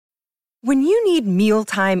When you need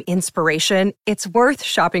mealtime inspiration, it's worth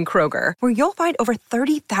shopping Kroger, where you'll find over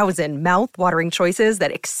 30,000 mouth-watering choices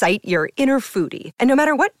that excite your inner foodie. And no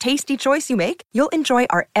matter what tasty choice you make, you'll enjoy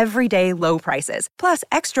our everyday low prices, plus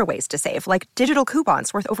extra ways to save, like digital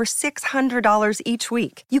coupons worth over $600 each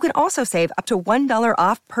week. You can also save up to $1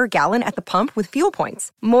 off per gallon at the pump with fuel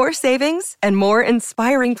points. More savings and more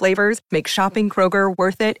inspiring flavors make shopping Kroger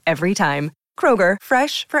worth it every time. Kroger,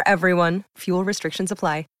 fresh for everyone. Fuel restrictions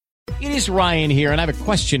apply. It is Ryan here, and I have a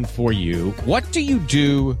question for you. What do you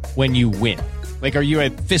do when you win? Like, are you a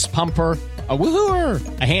fist pumper, a woo-hooer,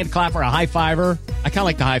 a hand clapper, a high-fiver? I kind of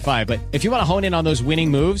like the high-five, but if you want to hone in on those winning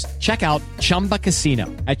moves, check out Chumba Casino.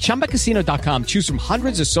 At ChumbaCasino.com, choose from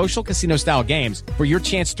hundreds of social casino-style games for your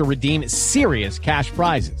chance to redeem serious cash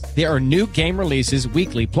prizes. There are new game releases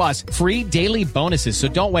weekly, plus free daily bonuses, so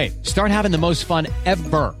don't wait. Start having the most fun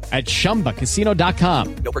ever at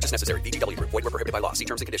ChumbaCasino.com. No purchase necessary. VGW. Void where prohibited by law. See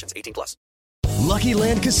terms and conditions. 18+. Lucky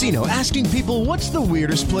Land Casino, asking people, what's the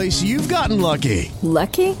weirdest place you've gotten lucky?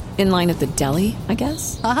 Lucky? In line at the deli, I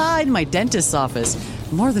guess? Aha, in my dentist's office.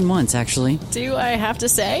 More than once, actually. Do I have to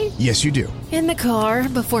say? Yes, you do. In the car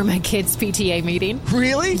before my kids' PTA meeting.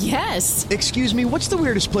 Really? Yes. Excuse me, what's the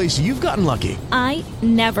weirdest place you've gotten lucky? I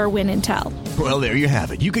never win and tell. Well, there you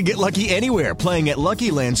have it. You can get lucky anywhere, playing at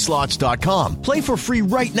LuckyLandSlots.com. Play for free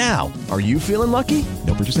right now. Are you feeling lucky?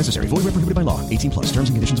 No purchase necessary. Void where prohibited by law. 18+. Terms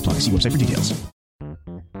and conditions apply. See website for details.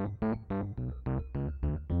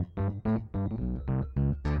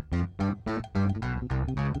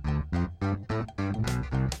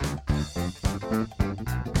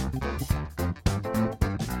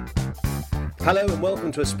 Hello and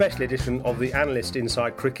welcome to a special edition of the Analyst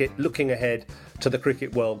Inside Cricket, looking ahead to the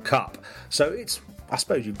Cricket World Cup. So it's, I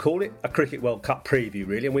suppose you'd call it, a Cricket World Cup preview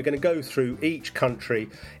really, and we're going to go through each country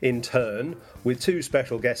in turn with two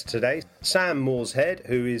special guests today. Sam Morshead,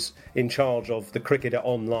 who is in charge of the Cricketer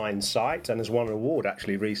online site and has won an award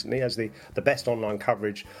actually recently as the best online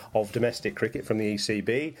coverage of domestic cricket from the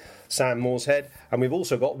ECB. Sam Morshead. And we've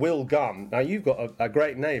also got Will Gunn. Now you've got a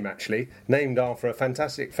great name actually, named after a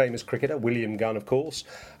fantastic famous cricketer, William Gunn of course,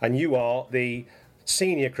 and you are the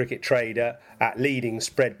senior cricket trader at leading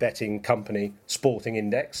spread betting company Sporting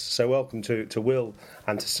Index. So welcome to Will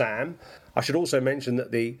and to Sam. I should also mention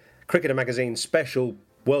that the Cricketer magazine special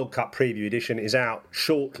World Cup preview edition is out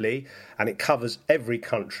shortly, and it covers every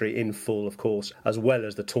country in full, of course, as well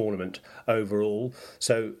as the tournament overall.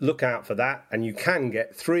 So look out for that, and you can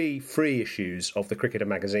get 3 free issues of the Cricketer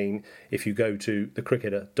magazine if you go to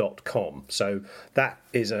thecricketer.com. So that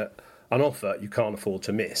is an offer you can't afford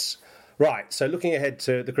to miss. Right, so looking ahead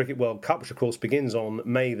to the Cricket World Cup, which of course begins on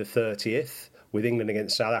May the 30th with England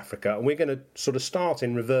against South Africa, and we're going to sort of start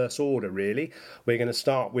in reverse order really. We're going to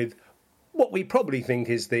start with what we probably think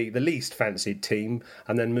is the least fancied team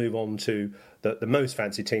and then move on to the most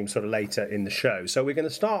fancied team sort of later in the show. So we're going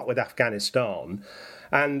to start with Afghanistan.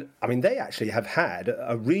 And, I mean, they actually have had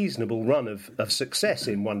a reasonable run of success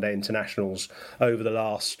in one-day internationals over the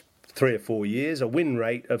last 3 or 4 years, a win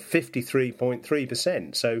rate of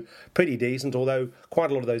 53.3%. So pretty decent, although quite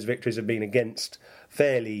a lot of those victories have been against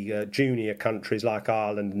fairly junior countries like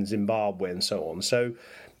Ireland and Zimbabwe and so on. So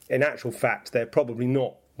in actual fact, they're probably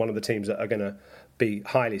not one of the teams that are going to be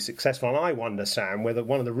highly successful. And I wonder, Sam, whether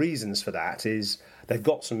one of the reasons for that is they've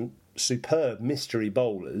got some superb mystery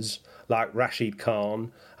bowlers like Rashid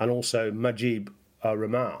Khan and also Majib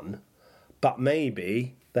Rahman, but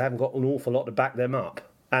maybe they haven't got an awful lot to back them up.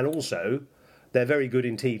 And also, they're very good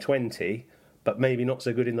in T20, but maybe not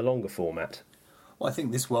so good in the longer format. Well, I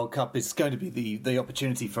think this World Cup is going to be the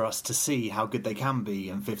opportunity for us to see how good they can be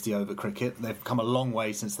in 50-over cricket. They've come a long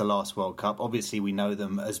way since the last World Cup. Obviously, we know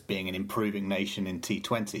them as being an improving nation in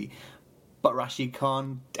T20. But Rashid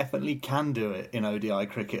Khan definitely can do it in ODI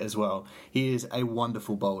cricket as well. He is a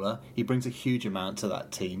wonderful bowler. He brings a huge amount to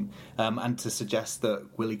that team. And to suggest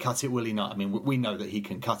that will he cut it, will he not? I mean, we know that he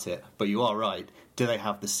can cut it, but you are right. Do they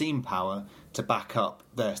have the seam power to back up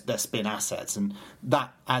their spin assets? And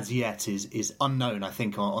that, as yet, is unknown, I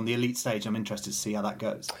think, on the elite stage. I'm interested to see how that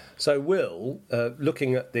goes. So, Will,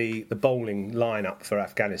 looking at the bowling lineup for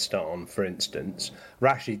Afghanistan, for instance,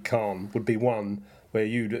 Rashid Khan would be one where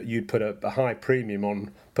you'd put a high premium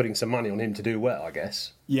on putting some money on him to do well, I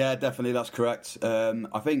guess. Yeah, definitely, that's correct.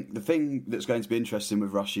 I think the thing that's going to be interesting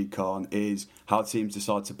with Rashid Khan is how teams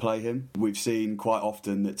decide to play him. We've seen quite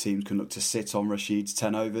often that teams can look to sit on Rashid's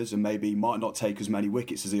 10 overs and maybe might not take as many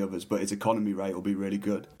wickets as the others, but his economy rate will be really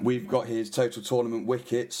good. We've got his total tournament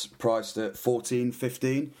wickets priced at 14,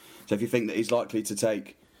 15. So if you think that he's likely to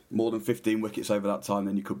take more than 15 wickets over that time,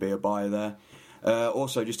 then you could be a buyer there.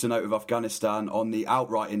 Also, just to note with Afghanistan, on the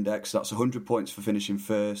outright index, that's 100 points for finishing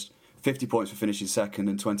first, 50 points for finishing second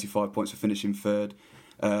and 25 points for finishing third.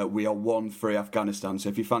 We are 1-3 Afghanistan. So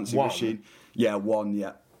if you fancy Rashid,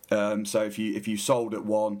 one. So if you sold at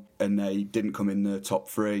 1 and they didn't come in the top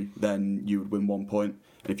 3, then you would win 1 point.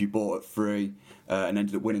 And if you bought at 3 and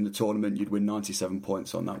ended up winning the tournament, you'd win 97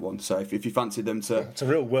 points on that one. So if you fancied them to... It's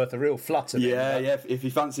worth a real flutter. Yeah. If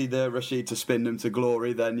you fancy the Rashid to spin them to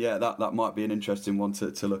glory, then that might be an interesting one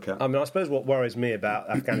to look at. I mean, I suppose what worries me about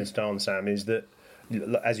Afghanistan, Sam, is that,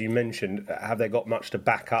 as you mentioned, have they got much to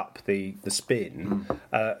back up the spin?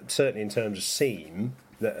 Certainly in terms of seam,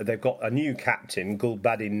 they've got a new captain,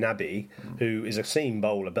 Gulbuddin Nabi, who is a seam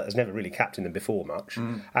bowler but has never really captained them before much.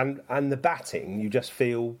 And the batting, you just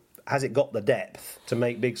feel, has it got the depth to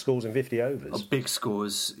make big scores in 50 overs? Big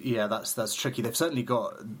scores, that's tricky. They've certainly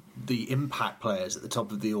got the impact players at the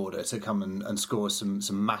top of the order to come and score some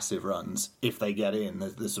massive runs if they get in.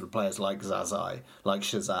 The sort of players like Zazai, like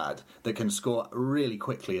Shahzad, that can score really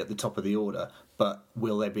quickly at the top of the order. But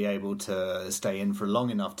will they be able to stay in for long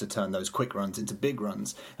enough to turn those quick runs into big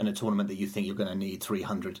runs in a tournament that you think you're going to need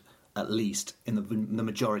 300 at least in the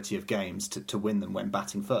majority of games to win them when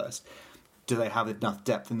batting first? Do they have enough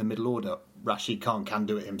depth in the middle order? Rashid Khan can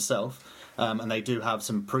do it himself, and they do have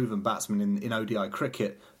some proven batsmen in ODI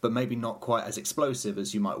cricket, but maybe not quite as explosive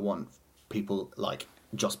as you might want. People like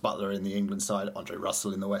Jos Buttler in the England side, Andre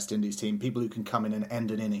Russell in the West Indies team, people who can come in and end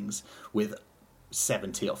an innings with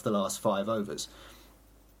 70 off the last 5 overs.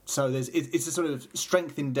 So it's a sort of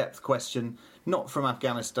strength in depth question, not from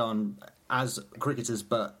Afghanistan as cricketers,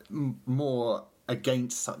 but more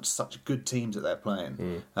against such good teams that they're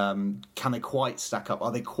playing. Can they quite stack up?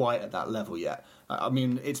 Are they quite at that level yet? I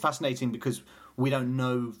mean, it's fascinating because we don't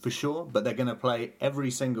know for sure, but they're going to play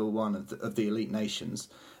every single one of the elite nations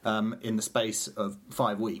in the space of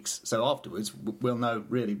 5 weeks. So afterwards, we'll know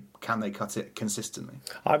really, can they cut it consistently?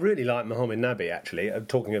 I really like Mohamed Nabi, actually.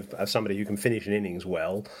 Talking of somebody who can finish an innings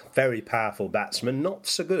well, very powerful batsman, not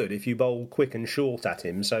so good if you bowl quick and short at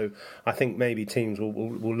him. So I think maybe teams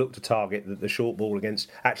will look to target the short ball against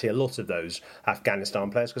actually a lot of those Afghanistan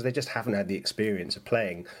players because they just haven't had the experience of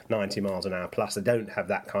playing 90 miles an hour plus. They don't have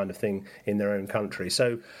that kind of thing in their own country.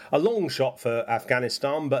 So a long shot for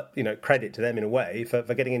Afghanistan, but credit to them in a way for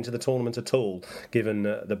getting into the tournament at all, given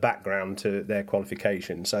the background to their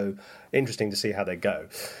qualification. So interesting to see how they go.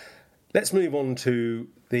 Let's move on to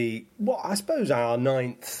I suppose our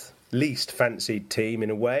 9th least fancied team in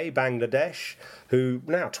a way, Bangladesh, who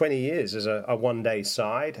now 20 years as a one-day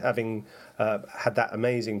side, having had that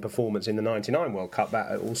amazing performance in the 99 World Cup,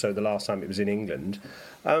 also the last time it was in England.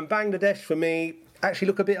 Bangladesh, for me, actually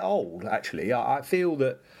look a bit old, actually. I feel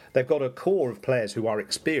that they've got a core of players who are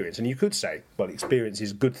experienced, and you could say, well, experience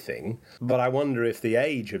is a good thing, but I wonder if the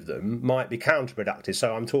age of them might be counterproductive.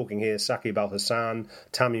 So I'm talking here Saqib Al Hassan,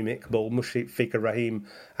 Tamim Iqbal, Mushfiqur Rahim,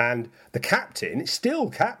 and the captain,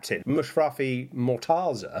 still captain, Mushrafi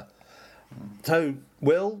Mortaza. So,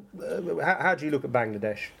 Will, how do you look at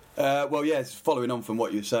Bangladesh? Following on from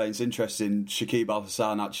what you were saying, it's interesting. Saqib Al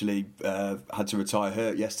Hassan actually had to retire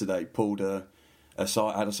hurt yesterday,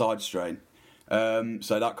 had a side strain.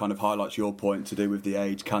 So that kind of highlights your point to do with the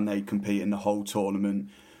age. Can they compete in the whole tournament?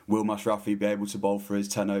 Will Mashrafi be able to bowl for his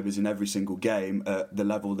 10 overs in every single game at the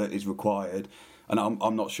level that is required? And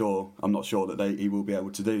I'm not sure. I'm not sure that he will be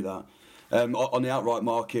able to do that. On the outright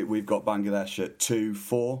market, we've got Bangladesh at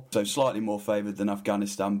 2-4, so slightly more favoured than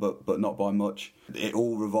Afghanistan, but not by much. It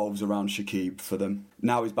all revolves around Saqib for them.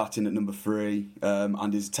 Now he's batting at number 3,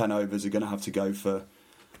 and his 10 overs are going to have to go for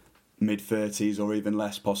mid-30s or even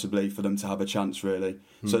less possibly for them to have a chance, really.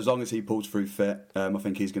 So as long as he pulls through fit, I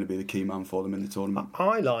think he's going to be the key man for them in the tournament.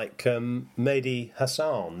 I like Mehdi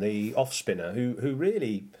Hassan, the off-spinner, who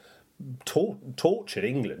really tortured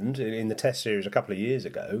England in the Test series a couple of years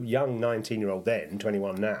ago. Young 19-year-old then,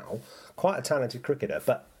 21 now. Quite a talented cricketer,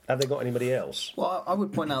 but have they got anybody else? Well, I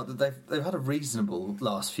would point out that they've had a reasonable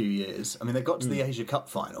last few years. I mean, they got to the Asia Cup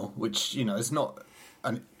final, which, is not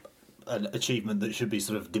an achievement that should be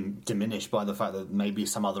sort of diminished by the fact that maybe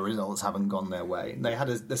some other results haven't gone their way. They had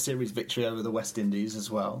a series victory over the West Indies as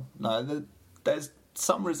well. There's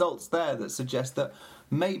some results there that suggest that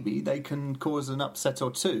maybe they can cause an upset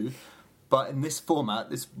or two, but in this format,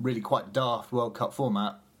 this really quite daft World Cup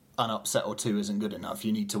format, an upset or two isn't good enough.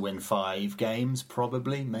 You need to win 5 games,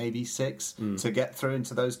 probably, maybe 6, to get through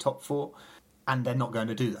into those top 4, and they're not going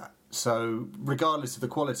to do that. So regardless of the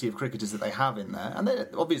quality of cricketers that they have in there, and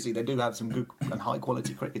obviously they do have some good and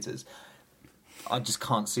high-quality cricketers, I just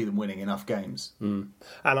can't see them winning enough games. And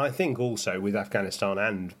I think also with Afghanistan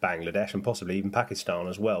and Bangladesh, and possibly even Pakistan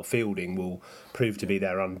as well, fielding will prove to be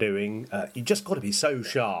their undoing. You just got to be so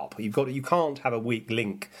sharp. You can't have a weak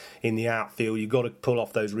link in the outfield. You've got to pull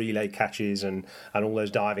off those relay catches and all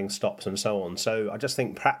those diving stops and so on. So I just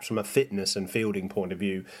think perhaps from a fitness and fielding point of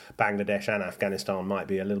view, Bangladesh and Afghanistan might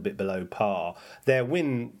be a little bit below par. Their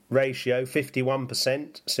win ratio,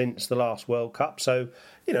 51% since the last World Cup. So,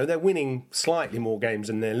 they're winning slightly more games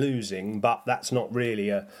than they're losing, but that's not really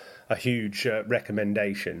a huge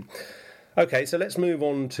recommendation. OK, so let's move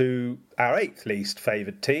on to our 8th least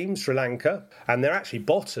favoured team, Sri Lanka. And they're actually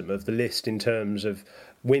bottom of the list in terms of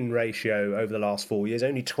win ratio over the last 4 years.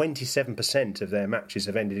 Only 27% of their matches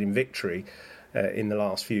have ended in victory in the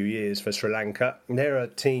last few years for Sri Lanka. They're a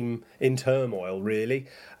team in turmoil, really.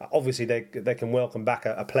 Obviously, they can welcome back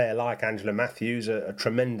a player like Angela Matthews, a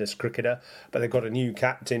tremendous cricketer, but they've got a new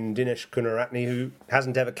captain, Dinesh Gunaratne, who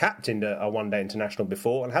hasn't ever captained a one-day international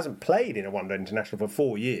before and hasn't played in a one-day international for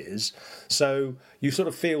 4 years. So you sort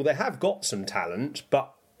of feel they have got some talent,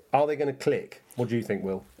 but are they going to click? What do you think,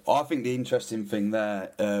 Will? I think the interesting thing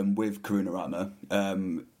there with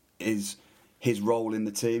Karunaratne is his role in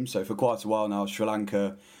the team. So for quite a while now, Sri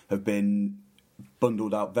Lanka have been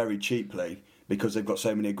bundled out very cheaply because they've got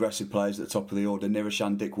so many aggressive players at the top of the order.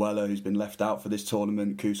 Niroshan Dickwella, who's been left out for this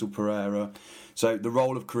tournament, Kusal Pereira. So the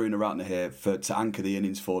role of Karunaratne here to anchor the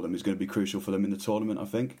innings for them is going to be crucial for them in the tournament, I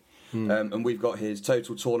think. And we've got his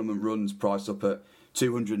total tournament runs priced up at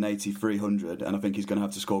 280, 300, and I think he's going to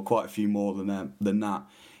have to score quite a few more than that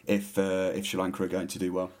if Sri Lanka are going to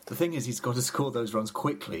do well. The thing is, he's got to score those runs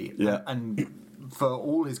quickly. Yeah. And for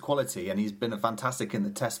all his quality, and he's been fantastic in the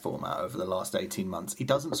test format over the last 18 months, he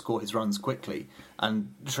doesn't score his runs quickly.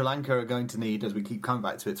 And Sri Lanka are going to need, as we keep coming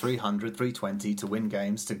back to it, 300, 320 to win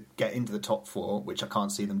games, to get into the top 4, which I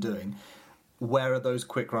can't see them doing. Where are those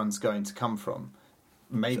quick runs going to come from?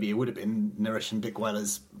 Maybe it would have been Niroshan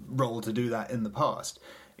Dickwella's role to do that in the past.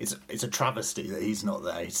 It's a travesty that he's not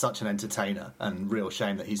there. He's such an entertainer, and real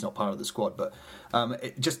shame that he's not part of the squad. But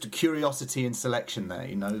just a curiosity in selection there.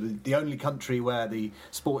 The only country where the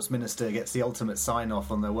sports minister gets the ultimate sign-off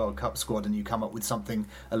on their World Cup squad, and you come up with something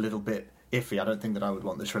a little bit iffy. I don't think that I would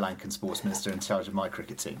want the Sri Lankan sports minister in charge of my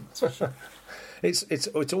cricket team. That's for sure.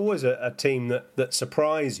 It's always a team that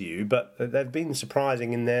surprise you, but they've been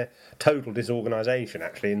surprising in their total disorganisation,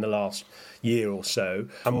 actually, in the last year or so.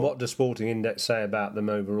 And what does Sporting Index say about them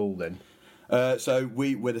overall, then? So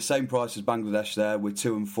we're the same price as Bangladesh there. We're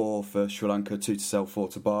 2 and 4 for Sri Lanka, 2 to sell, 4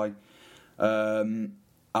 to buy.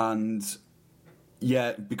 And,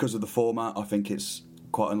 yeah, because of the format, I think it's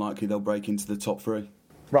quite unlikely they'll break into the top 3.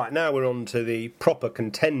 Right, now we're on to the proper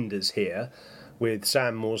contenders here, with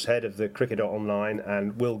Sam Morshead of the Cricket.online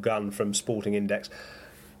and Will Gunn from Sporting Index.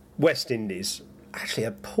 West Indies, actually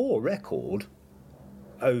a poor record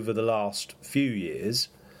over the last few years,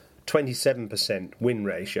 27% win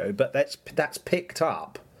ratio, but that's picked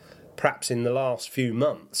up perhaps in the last few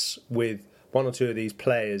months with one or two of these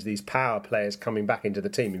players, these power players coming back into the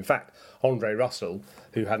team. In fact, Andre Russell,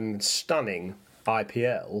 who had a stunning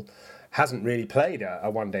IPL, hasn't really played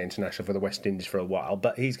a one-day international for the West Indies for a while,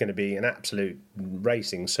 but he's going to be an absolute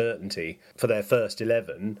racing certainty for their first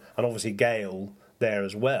 11, and obviously Gale there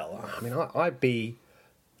as well. I mean, I'd be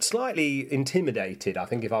slightly intimidated, I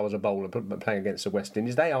think, if I was a bowler playing against the West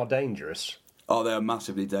Indies. They are dangerous. Oh, they are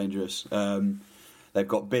massively dangerous. They've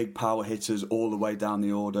got big power hitters all the way down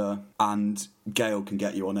the order, and Gale can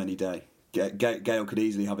get you on any day. Gale could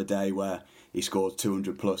easily have a day where he scores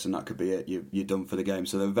 200 plus, and that could be it. You're done for the game.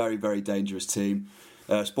 So they're a very, very dangerous team.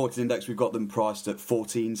 Sporting Index, we've got them priced at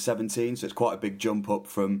 14-17, so it's quite a big jump up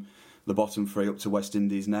from the bottom 3 up to West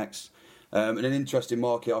Indies next. And an interesting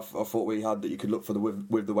market I thought we had that you could look for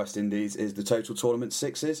with the West Indies is the total tournament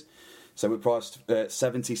sixes. So we're priced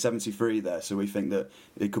 70-73 there, so we think that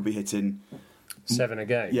it could be hitting 7 a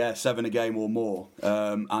game. Yeah, 7 a game or more.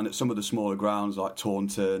 And at some of the smaller grounds like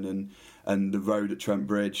Taunton and the road at Trent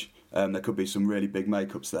Bridge, there could be some really big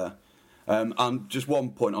makeups there. And just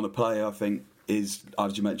one point on a player, I think, is,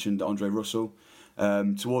 as you mentioned, Andre Russell.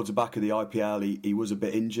 Towards the back of the IPL, he was a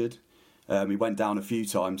bit injured. He went down a few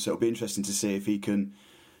times, so it'll be interesting to see if he can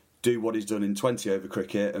do what he's done in 20-over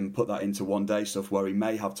cricket and put that into one-day stuff where he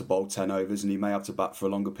may have to bowl 10 overs and he may have to bat for a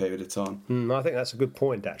longer period of time. I think that's a good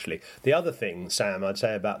point, actually. The other thing, Sam, I'd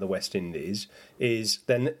say about the West Indies is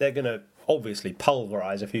they're going to obviously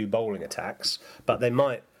pulverise a few bowling attacks, but they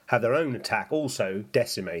might have their own attack also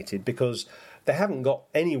decimated because they haven't got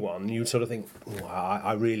anyone you sort of think,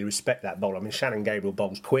 I really respect that bowler. I mean, Shannon Gabriel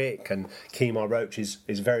bowls quick and Kemar Roach is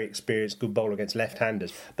very experienced, good bowler against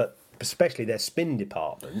left-handers, but especially their spin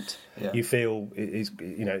department, you feel is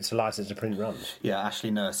it's a license to print runs. Yeah,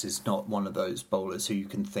 Ashley Nurse is not one of those bowlers who you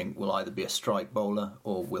can think will either be a strike bowler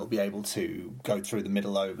or will be able to go through the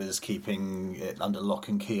middle overs, keeping it under lock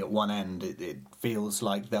and key at one end. It feels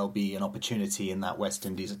like there'll be an opportunity in that West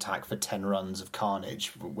Indies attack for 10 runs of carnage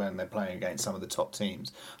when they're playing against some of the top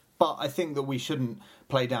teams. But I think that we shouldn't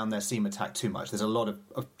play down their seam attack too much. There's a lot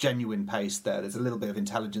of genuine pace there. There's a little bit of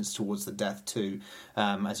intelligence towards the death too,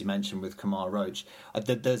 as you mentioned with Kumar Roach.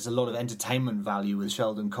 There's a lot of entertainment value with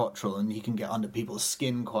Sheldon Cottrell, and he can get under people's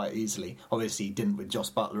skin quite easily. Obviously, he didn't with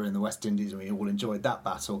Jos Buttler in the West Indies, and we all enjoyed that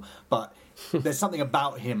battle. But there's something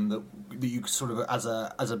about him that you sort of, as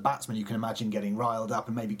a batsman, you can imagine getting riled up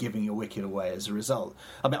and maybe giving your wicket away as a result.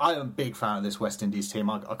 I mean, I'm a big fan of this West Indies team.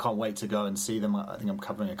 I can't wait to go and see them. I think I'm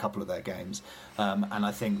covering a couple of their games. And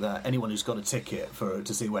I think that anyone who's got a ticket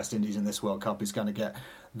to see West Indies in this World Cup is going to get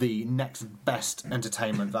the next best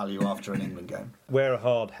entertainment value after an England game. Wear a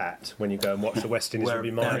hard hat when you go and watch the West Indies. Would be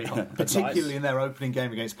my particularly in their opening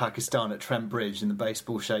game against Pakistan at Trent Bridge in the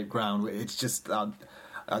baseball-shaped ground. It's just...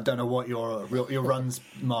 I don't know what your runs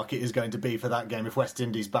market is going to be for that game if West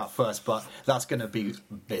Indies bat first, but that's going to be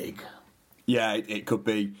big. Yeah, it could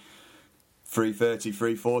be 330,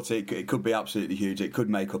 340. It could be absolutely huge. It could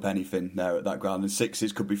make up anything there at that ground, and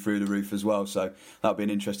sixes could be through the roof as well. So that'd be an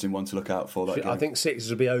interesting one to look out for. That game. I think sixes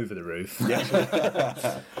will be over the roof.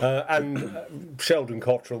 Yeah. And Sheldon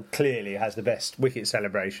Cottrell clearly has the best wicket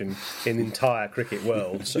celebration in the entire cricket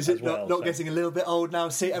world. Is it not getting a little bit old now?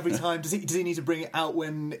 See, every time does he need to bring it out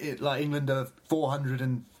when England are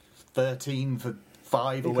 413 for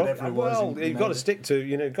 5 or whatever it was? Well, you've got to stick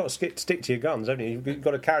to stick to your guns, haven't you? You've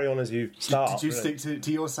got to carry on as you start. Did you stick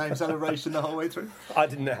to your same celebration the whole way through? I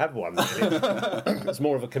didn't have one, really. It's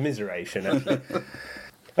more of a commiseration, actually.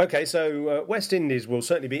 OK, so West Indies will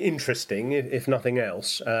certainly be interesting, if nothing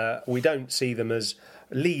else. We don't see them as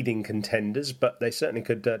leading contenders, but they certainly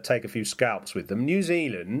could take a few scalps with them. New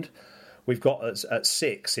Zealand, we've got at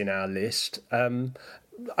 6 in our list.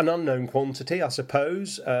 An unknown quantity, I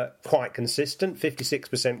suppose. Quite consistent.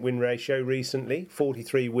 56% win ratio recently.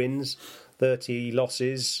 43 wins, 30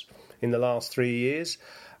 losses in the last 3 years.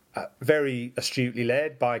 Very astutely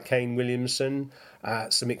led by Kane Williamson.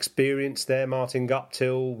 Some experience there. Martin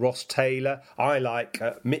Guptill, Ross Taylor. I like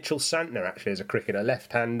Mitchell Santner, actually, as a cricketer.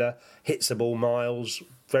 Left-hander. Hits the ball miles.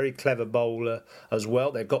 Very clever bowler as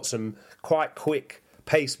well. They've got some quite quick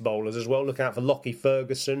pace bowlers as well. Look out for Lockie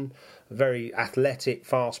Ferguson, a very athletic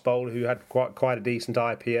fast bowler who had quite a decent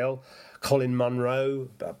IPL. Colin Munro,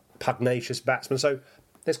 a pugnacious batsman. So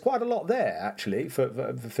there's quite a lot there actually for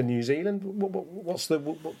New Zealand. What's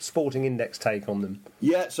the Sporting Index take on them?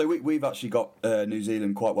 Yeah, so we've actually got New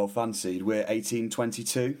Zealand quite well fancied. We're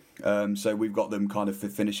 18-22, so we've got them kind of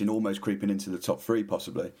finishing almost creeping into the top 3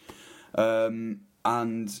 possibly.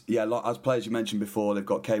 And yeah, as players you mentioned before, they've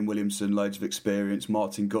got Kane Williamson, loads of experience,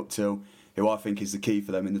 Martin Guptill, who I think is the key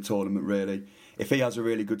for them in the tournament really. If he has a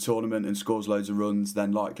really good tournament and scores loads of runs,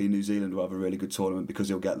 then likely New Zealand will have a really good tournament because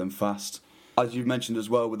he'll get them fast. As you've mentioned as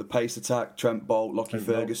well, with the pace attack, Trent Boult, Lockie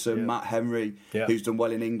Ferguson, Matt Henry, who's done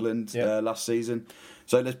well in England last season.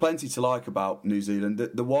 So there's plenty to like about New Zealand.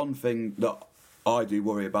 The one thing that I do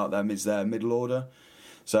worry about them is their middle order.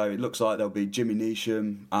 So it looks like there'll be Jimmy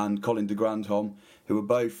Neesham and Colin de Grandhomme, who are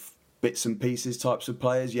both bits and pieces types of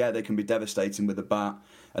players. Yeah, they can be devastating with a bat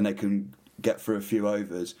and they can get through a few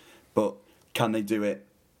overs, but can they do it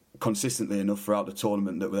consistently enough throughout the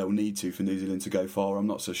tournament that they'll need to for New Zealand to go far? I'm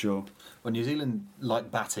not so sure. Well, New Zealand,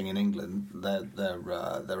 like batting in England,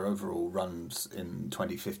 their overall runs in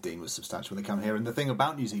 2015 was substantial when they come here. And the thing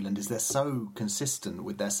about New Zealand is they're so consistent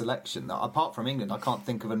with their selection. Now, apart from England, I can't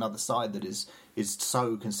think of another side that is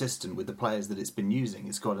so consistent with the players that it's been using.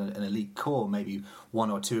 It's got an elite core. Maybe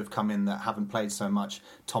 1 or 2 have come in that haven't played so much.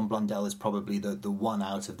 Tom Blundell is probably the one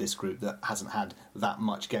out of this group that hasn't had that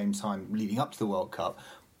much game time leading up to the World Cup.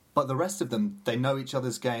 But the rest of them, they know each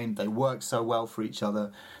other's game. They work so well for each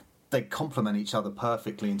other. They complement each other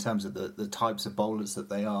perfectly in terms of the types of bowlers that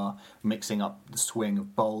they are, mixing up the swing of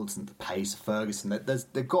Boult and the pace of Ferguson.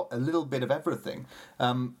 They've got a little bit of everything.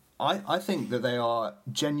 I think that they are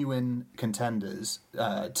genuine contenders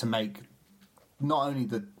to make not only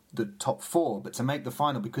the top 4, but to make the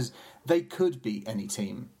final, because they could beat any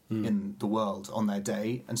team in the world on their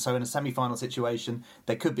day. And so in a semi-final situation,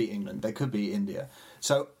 they could beat England, they could beat India.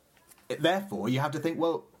 So therefore, you have to think,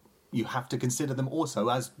 well, you have to consider them also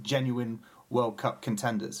as genuine World Cup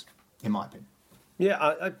contenders, in my opinion.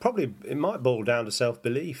 Yeah, it might boil down to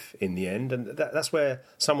self-belief in the end, and that's where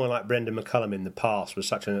someone like Brendan McCullum in the past was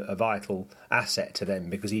such a vital asset to them,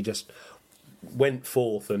 because he just went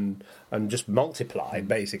forth and just multiplied,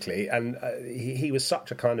 basically. And he was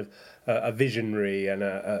such a kind of a visionary and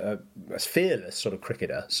a fearless sort of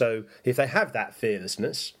cricketer. So if they have that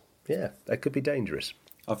fearlessness, yeah, they could be dangerous.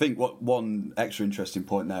 I think one extra interesting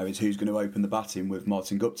point there is who's going to open the batting with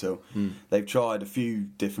Martin Guptill. They've tried a few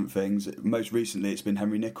different things. Most recently, it's been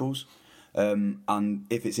Henry Nicholls, and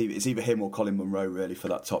if it's either him or Colin Munro really for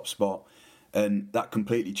that top spot, and that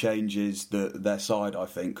completely changes their side. I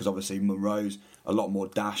think because obviously Munro's a lot more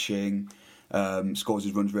dashing, scores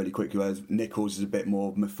his runs really quickly, whereas Nicholls is a bit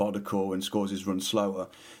more methodical and scores his runs slower.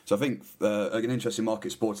 So I think an interesting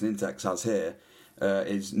market Sporting Index has here.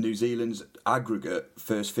 Is New Zealand's aggregate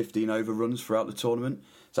first 15 over runs throughout the tournament.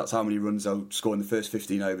 So that's how many runs they'll score in the first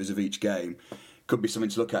 15 overs of each game. Could be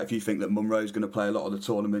something to look at if you think that Munro's going to play a lot of the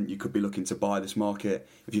tournament. You could be looking to buy this market.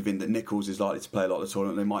 If you think that Nicholls is likely to play a lot of the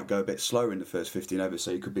tournament, they might go a bit slower in the first 15 overs,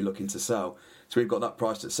 so you could be looking to sell. So we've got that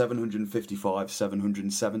priced at 755,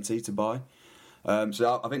 770 to buy.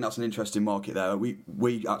 So I think that's an interesting market there.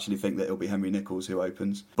 We actually think that it'll be Henry Nicholls who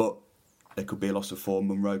opens, but there could be a loss of form.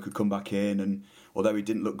 Munro could come back in, and although he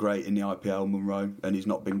didn't look great in the IPL, Munro, and he's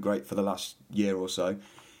not been great for the last year or so,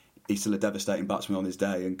 he's still a devastating batsman on his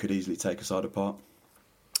day and could easily take a side apart.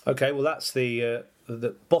 OK, well, that's the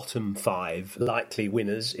bottom 5 likely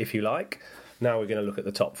winners, if you like. Now we're going to look at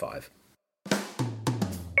the top 5.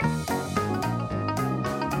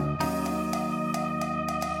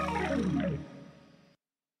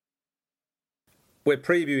 We're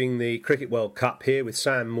previewing the Cricket World Cup here with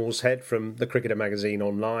Sam Morshead from the Cricketer magazine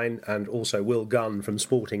online and also Will Gunn from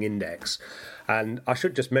Sporting Index. And I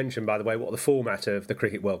should just mention, by the way, what the format of the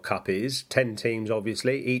Cricket World Cup is. 10 teams,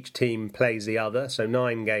 obviously. Each team plays the other, so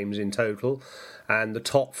 9 games in total. And the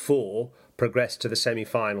top 4 progress to the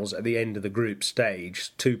semi-finals at the end of the group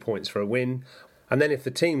stage. 2 points for a win. And then if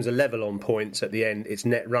the teams are level on points at the end, it's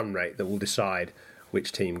net run rate that will decide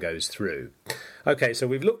which team goes through. OK, so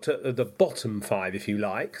we've looked at the bottom 5, if you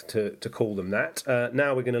like, to call them that.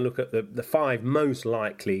 Now we're going to look at the 5 most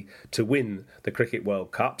likely to win the Cricket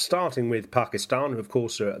World Cup, starting with Pakistan, who, of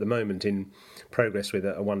course, are at the moment in progress with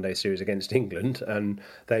a one-day series against England, and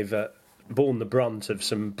they've borne the brunt of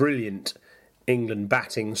some brilliant England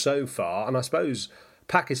batting so far. And I suppose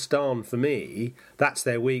Pakistan, for me, that's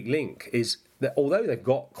their weak link, is that although they've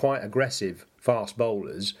got quite aggressive fast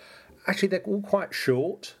bowlers, actually, they're all quite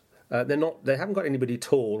short. They haven't got anybody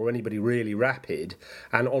tall or anybody really rapid.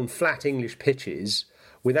 And on flat English pitches,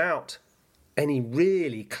 without any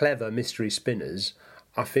really clever mystery spinners,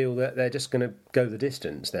 I feel that they're just going to go the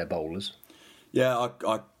distance, their bowlers. Yeah,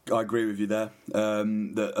 I agree with you there.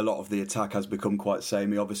 That a lot of the attack has become quite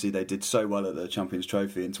samey. Obviously, they did so well at the Champions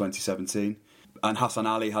Trophy in 2017. And Hassan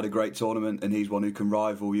Ali had a great tournament, and he's one who can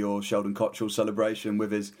rival your Sheldon Cottrell celebration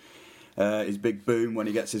with his big boom when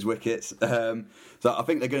he gets his wickets. So I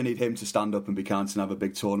think they're going to need him to stand up and be counted and have a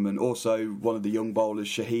big tournament. Also, one of the young bowlers,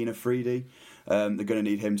 Shaheen Afridi, they're going to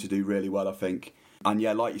need him to do really well, I think. And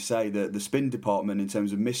yeah, like you say, the spin department in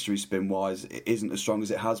terms of mystery spin-wise isn't as strong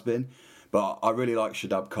as it has been. But I really like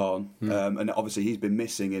Shadab Khan, and obviously he's been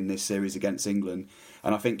missing in this series against England.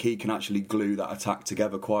 And I think he can actually glue that attack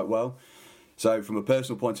together quite well. So from a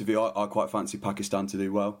personal point of view, I quite fancy Pakistan to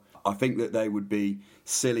do well. I think that they would be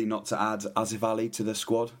silly not to add Asif Ali to the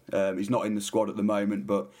squad. He's not in the squad at the moment,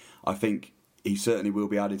 but I think he certainly will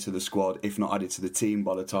be added to the squad, if not added to the team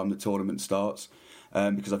by the time the tournament starts,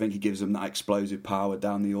 because I think he gives them that explosive power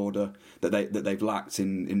down the order that they've lacked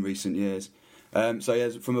in recent years. So yeah,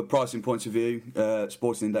 from a pricing point of view,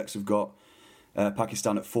 Sporting Index have got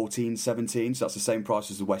Pakistan at 14.17, so that's the same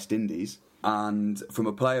price as the West Indies. And from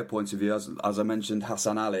a player point of view, as I mentioned,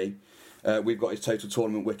 Hassan Ali, we've got his total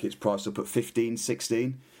tournament wickets priced up at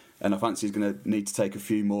 15-16, and I fancy he's going to need to take a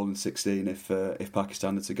few more than 16 if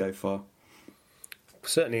Pakistan are to go far.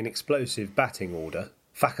 Certainly an explosive batting order.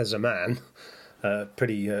 Fakhar Zaman,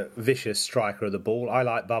 pretty vicious striker of the ball. I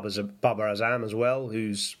like Babar Azam as well,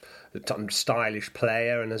 who's a stylish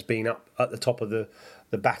player and has been up at the top of the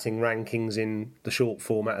batting rankings in the short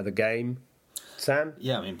format of the game. Sam?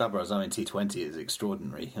 Yeah, I mean, Babar Azam in T20 is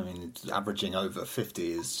extraordinary. I mean, averaging over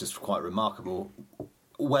 50 is just quite remarkable.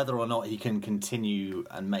 Whether or not he can continue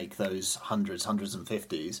and make those hundreds and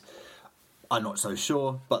 50s, I'm not so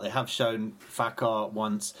sure, but they have shown Fakhar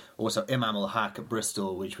once, also Imam Al-Haq at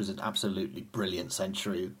Bristol, which was an absolutely brilliant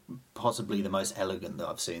century, possibly the most elegant that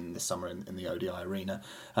I've seen this summer in the ODI arena.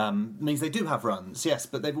 Means they do have runs, yes,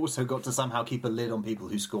 but they've also got to somehow keep a lid on people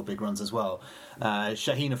who score big runs as well.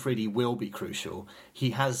 Shaheen Afridi will be crucial. He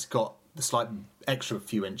has got the slight extra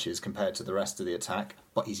few inches compared to the rest of the attack,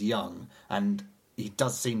 but he's young, and he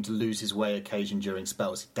does seem to lose his way occasionally during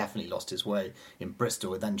spells. He definitely lost his way in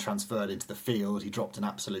Bristol. He then transferred into the field. He dropped an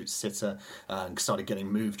absolute sitter and started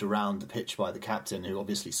getting moved around the pitch by the captain, who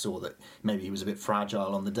obviously saw that maybe he was a bit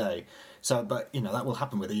fragile on the day. So, but, you know, that will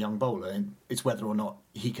happen with a young bowler. And it's whether or not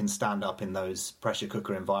he can stand up in those pressure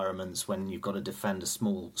cooker environments when you've got to defend a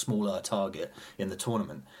smaller target in the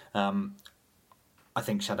tournament. I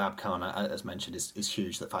think Shadab Khan, as mentioned, is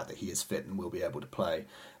huge. The fact that he is fit and will be able to play,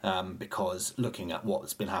 because looking at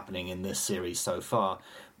what's been happening in this series so far,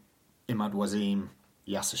 Imad Wasim,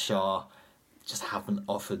 Yasser Shah just haven't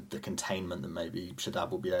offered the containment that maybe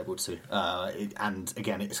Shadab will be able to. And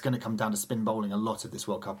again, it's going to come down to spin bowling a lot of this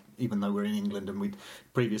World Cup, even though we're in England and we'd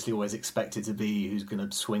previously always expected to be who's going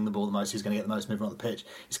to swing the ball the most, who's going to get the most movement on the pitch.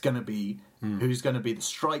 It's going to be who's going to be the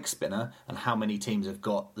strike spinner and how many teams have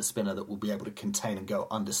got the spinner that will be able to contain and go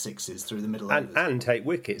under sixes through the middle overs. And take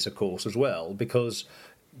wickets, of course, as well, because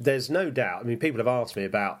there's no doubt. I mean, people have asked me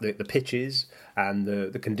about the pitches and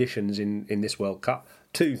the conditions in this World Cup.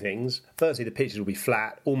 Two things. Firstly, the pitches will be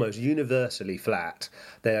flat, almost universally flat.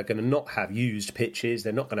 They are going to not have used pitches.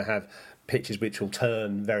 They're not going to have pitches which will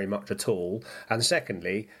turn very much at all. And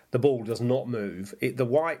secondly, the ball does not move. The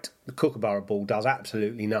white Kookaburra ball does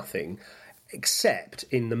absolutely nothing, except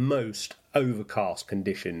in the most overcast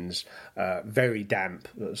conditions, very damp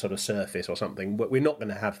sort of surface or something, but we're not going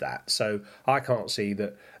to have that. So I can't see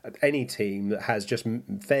that any team that has just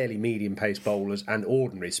fairly medium pace bowlers and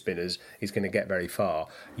ordinary spinners is going to get very far.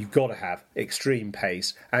 You've got to have extreme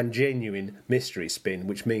pace and genuine mystery spin,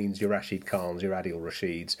 which means your Rashid Khans, your Adil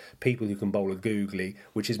Rashids, people who can bowl a googly,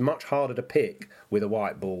 which is much harder to pick with a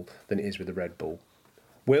white ball than it is with a red ball.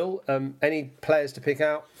 Will, any players to pick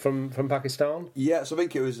out from Pakistan? Yeah, so I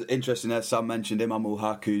think it was interesting, as Sam mentioned, Imam ul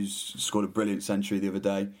Haq, who's scored a brilliant century the other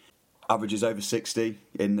day, averages over 60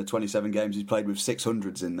 in the 27 games he's played with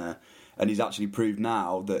 600s in there. And he's actually proved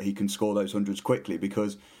now that he can score those hundreds quickly,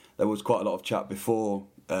 because there was quite a lot of chat before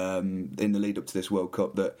in the lead up to this World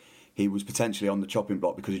Cup that he was potentially on the chopping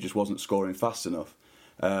block because he just wasn't scoring fast enough.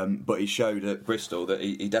 But he showed at Bristol that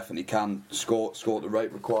he definitely can score at the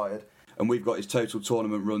rate required. And we've got his total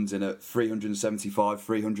tournament runs in at 375,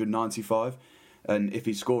 395. And if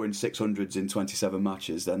he's scoring 600s in 27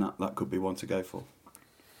 matches, then that could be one to go for.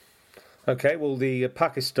 OK, well, the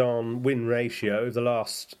Pakistan win ratio of the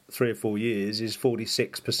last 3 or 4 years is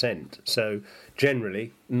 46%. So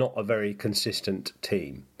generally, not a very consistent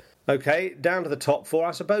team. OK, down to the top four.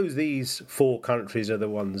 I suppose these 4 countries are the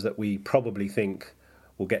ones that we probably think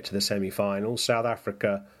will get to the semi-finals. South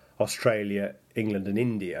Africa, Australia, England and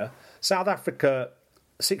India. South Africa,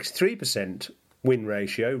 63% win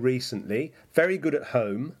ratio recently. Very good at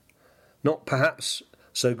home. Not perhaps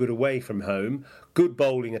so good away from home. Good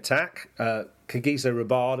bowling attack. Kagiso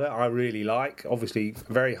Rabada, I really like. Obviously,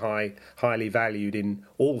 very highly valued in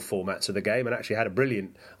all formats of the game, and actually had a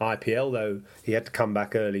brilliant IPL, though he had to come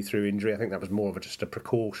back early through injury. I think that was more of just a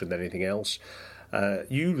precaution than anything else.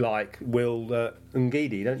 You like Will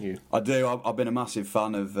Ngidi, don't you? I do. I've been a massive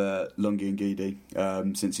fan of Lungi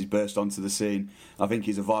Ngidi since he's burst onto the scene. I think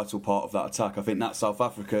he's a vital part of that attack. I think that South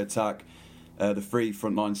Africa attack, the 3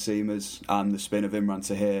 frontline seamers and the spin of Imran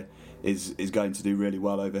Tahir is going to do really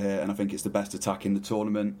well over here, and I think it's the best attack in the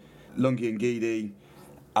tournament. Lungi Ngidi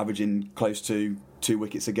averaging close to 2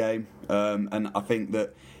 wickets a game, and I think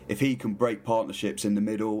that if he can break partnerships in the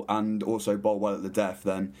middle and also bowl well at the death,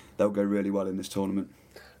 then they'll go really well in this tournament.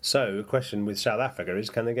 So the question with South Africa is,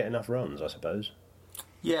 can they get enough runs, I suppose?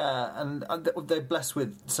 Yeah, and they're blessed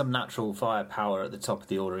with some natural firepower at the top of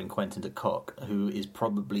the order in Quentin de Kock, who is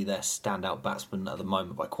probably their standout batsman at the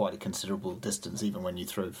moment by quite a considerable distance, even when you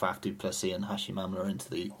throw Faf du Plessis and Hashim Amla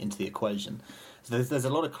into the equation. So there's a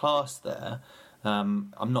lot of class there.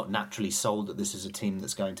 I'm not naturally sold that this is a team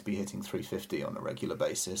that's going to be hitting 350 on a regular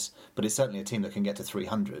basis, but it's certainly a team that can get to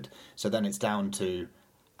 300. So then it's down to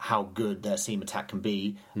how good their seam attack can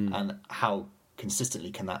be and how consistently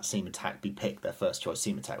can that seam attack be picked, their first choice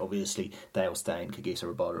seam attack. Obviously, Dale Steyn and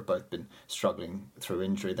Kagiso Rabada have both been struggling through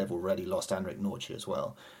injury. They've already lost Andrik Nortje as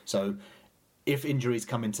well. So if injuries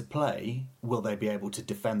come into play, will they be able to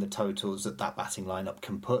defend the totals that batting lineup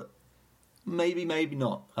can put? Maybe, maybe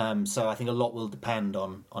not. So I think a lot will depend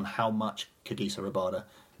on how much Kagiso Rabada,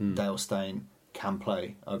 Dale Steyn can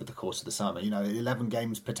play over the course of the summer. 11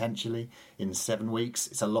 games potentially in 7 weeks.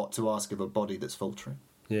 It's a lot to ask of a body that's faltering.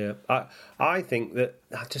 Yeah, I think that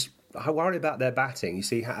I worry about their batting. You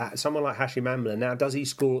see, someone like Hashim Amla now, does he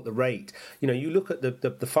score at the rate? You look at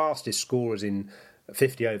the fastest scorers in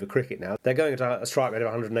 50 over cricket now. They're going at a strike rate of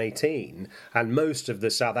 118, and most of the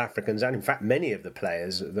South Africans, and in fact many of the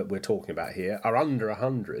players that we're talking about here, are under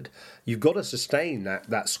 100. You've got to sustain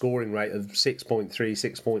that scoring rate of 6.3,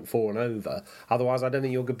 6.4 and over. Otherwise, I don't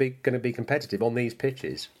think you're going to be competitive on these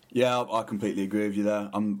pitches. Yeah, I completely agree with you there.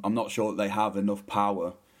 I'm not sure that they have enough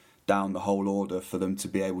power down the whole order for them to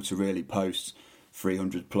be able to really post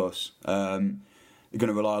 300 plus. They're going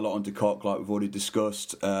to rely a lot on de Kock, like we've already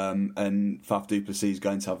discussed, and Faf du Plessis is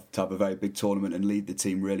going to have a very big tournament and lead the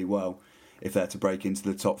team really well if they're to break into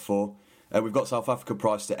the top four. We've got South Africa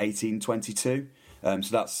priced at 18.22,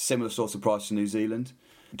 so that's similar sort of price to New Zealand.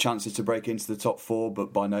 Chances to break into the top four,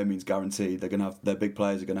 but by no means guaranteed. Their big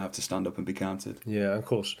players are going to have to stand up and be counted. Yeah, of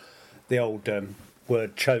course, the old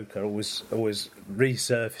word choker always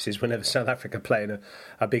resurfaces whenever South Africa play in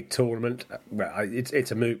a big tournament. Well,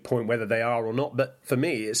 it's a moot point whether they are or not, but for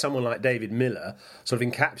me, it's someone like David Miller sort of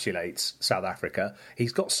encapsulates South Africa.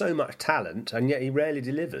 He's got so much talent, and yet he rarely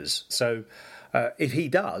delivers. So if he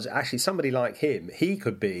does, actually somebody like him, he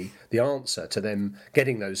could be the answer to them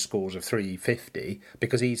getting those scores of 350,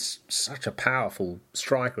 because he's such a powerful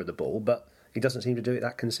striker of the ball, but he doesn't seem to do it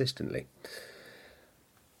that consistently.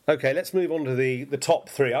 OK, let's move on to the top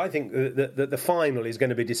three. I think that the final is going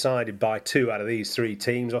to be decided by two out of these three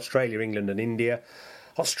teams, Australia, England and India.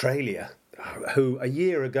 Australia, who a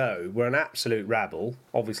year ago were an absolute rabble,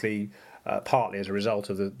 obviously partly as a result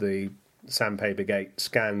of the Sandpapergate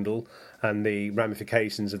scandal and the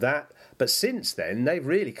ramifications of that. But since then, they've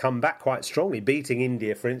really come back quite strongly, beating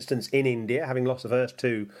India, for instance, in India, having lost the first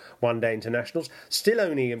two one-day internationals. Still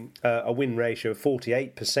only a win ratio of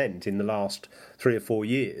 48% in the last 3 or 4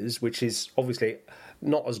 years, which is obviously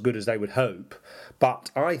not as good as they would hope.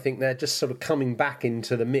 But I think they're just sort of coming back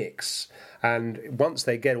into the mix. And once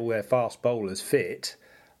they get all their fast bowlers fit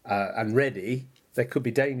and ready, they could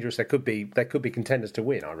be dangerous. They could be contenders to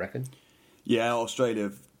win, I reckon. Yeah,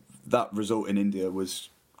 Australia, that result in India was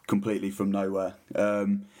completely from nowhere,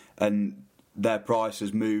 and their price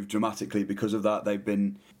has moved dramatically because of that. They've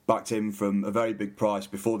been backed in from a very big price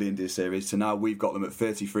before the India series to now we've got them at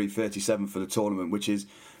 33, 37 for the tournament, which is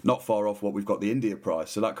not far off what we've got the India price.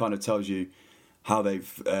 So that kind of tells you how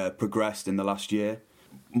they've progressed in the last year.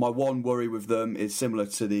 My one worry with them is similar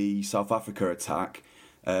to the South Africa attack.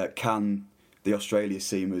 Can the Australia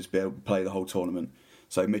seamers be able to play the whole tournament?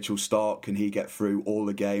 So Mitchell Starc, can he get through all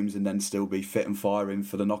the games and then still be fit and firing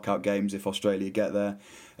for the knockout games if Australia get there?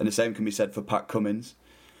 And the same can be said for Pat Cummins.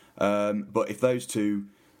 But if those two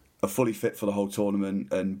are fully fit for the whole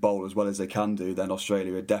tournament and bowl as well as they can do, then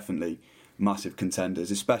Australia are definitely massive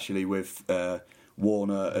contenders, especially with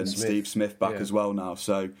Warner and Steve Smith back as well now.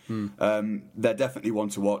 So they're definitely one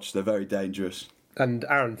to watch. They're very dangerous. And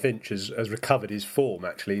Aaron Finch has recovered his form,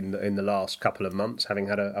 actually, in the last couple of months, having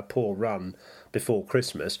had a poor run before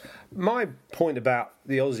Christmas. My point about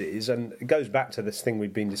the Aussies, and it goes back to this thing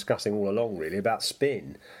we've been discussing all along, really, about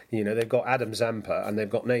spin. You know, they've got Adam Zampa and they've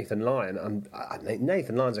got Nathan Lyon. And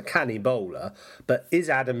Nathan Lyon's a canny bowler, but is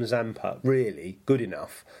Adam Zampa really good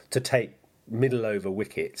enough to take middle over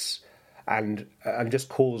wickets and just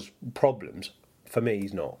cause problems? For me,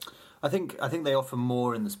 he's not. I think they offer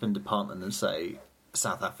more in the spin department than, say,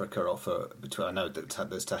 South Africa offer. I know that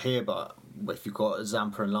there's Tahir, but if you've got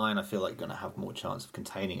Zampa and Lyon, I feel like you're going to have more chance of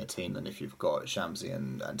containing a team than if you've got Shamsi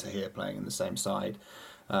and Tahir playing in the same side.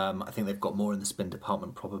 I think they've got more in the spin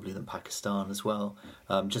department probably than Pakistan as well,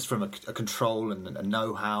 just from a control and a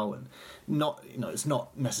know-how, and not, it's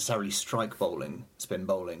not necessarily strike bowling, spin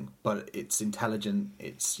bowling, but it's intelligent,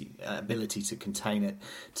 it's ability to contain it,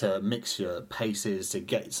 to mix your paces, to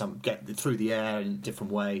get through the air in a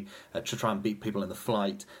different way, to try and beat people in the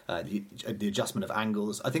flight, the adjustment of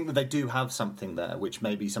angles. I think that they do have something there, which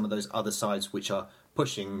maybe some of those other sides which are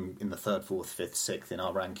pushing in the 3rd, 4th, 5th, 6th in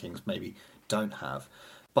our rankings maybe don't have.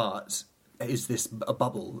 But is this a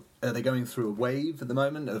bubble? Are they going through a wave at the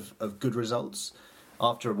moment of good results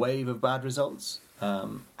after a wave of bad results?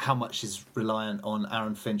 How much is reliant on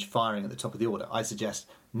Aaron Finch firing at the top of the order? I suggest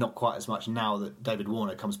not quite as much now that David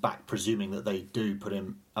Warner comes back, presuming that they do put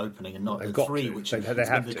him opening and not at 3, which has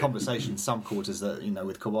been the conversation some quarters that,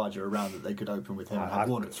 with Khawaja around, that they could open with him and have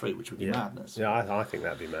Warner at 3, which would be madness. Yeah, I think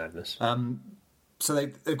that'd be madness. So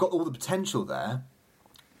they've got all the potential there.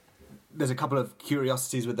 There's a couple of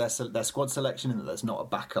curiosities with their squad selection, in that there's not a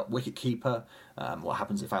backup wicketkeeper. What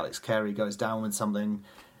happens if Alex Carey goes down with something?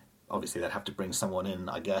 Obviously, they'd have to bring someone in,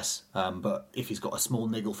 I guess. But if he's got a small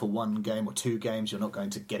niggle for 1 game or 2 games, you're not going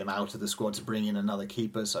to get him out of the squad to bring in another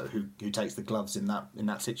keeper. So who takes the gloves in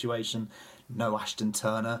that situation? no Ashton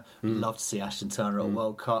Turner. We'd love to see Ashton Turner at a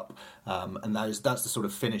World Cup, and that's the sort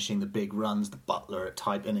of finishing the big runs, the Butler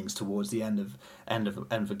type innings towards the end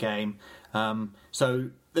of a game. So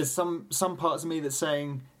there's some parts of me that's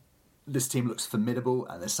saying this team looks formidable,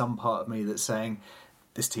 and there's some part of me that's saying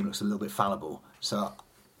this team looks a little bit fallible. So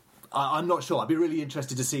I'm not sure. I'd be really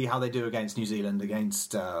interested to see how they do against New Zealand,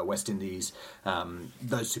 against West Indies.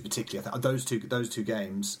 Those two particularly, those two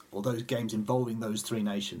games, or those games involving those three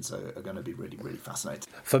nations, are going to be really, really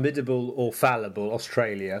fascinating. Formidable or fallible,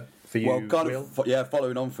 Australia for you? Well,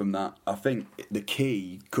 following on from that, I think the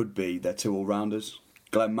key could be their two all-rounders.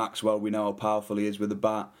 Glenn Maxwell, we know how powerful he is with the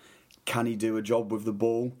bat. Can he do a job with the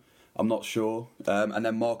ball? I'm not sure. And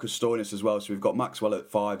then Marcus Stoinis as well. So we've got Maxwell at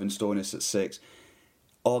 5 and Stoinis at 6.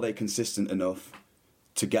 Are they consistent enough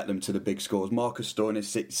to get them to the big scores? Marcus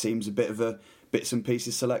Stoinis seems a bit of a bits and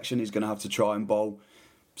pieces selection. He's going to have to try and bowl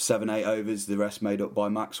 7-8 overs, the rest made up by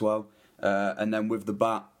Maxwell. And then with the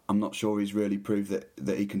bat, I'm not sure he's really proved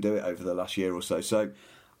that he can do it over the last year or so. So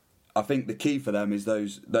I think the key for them is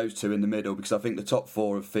those two in the middle, because I think the top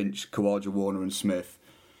 4 of Finch, Khawaja, Warner and Smith,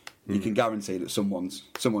 you can guarantee that someone's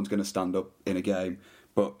going to stand up in a game.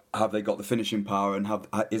 But have they got the finishing power, and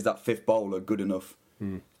is that fifth bowler good enough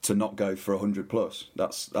to not go for 100 plus?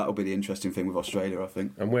 That'll be the interesting thing with Australia, I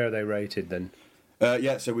think. And where are they rated then?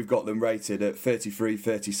 So we've got them rated at 33,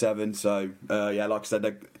 37. So like I said,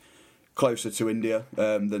 they're closer to India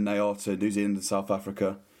than they are to New Zealand and South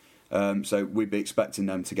Africa. So we'd be expecting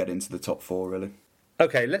them to get into the top 4, really.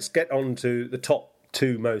 Okay, let's get on to the top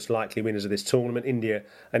 2 most likely winners of this tournament, India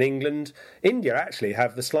and England. India actually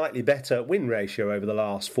have the slightly better win ratio over the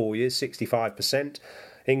last 4 years, 65%.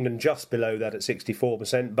 England just below that at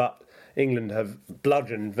 64%, but England have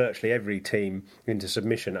bludgeoned virtually every team into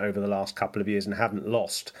submission over the last couple of years and haven't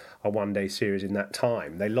lost a one-day series in that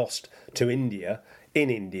time. They lost to India in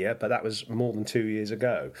India, but that was more than 2 years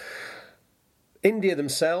ago. India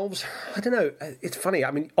themselves, I don't know, it's funny. I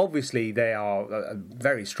mean, obviously they are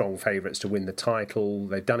very strong favourites to win the title.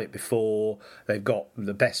 They've done it before. They've got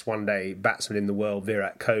the best one-day batsman in the world,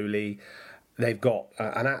 Virat Kohli. They've got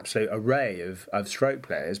an absolute array of stroke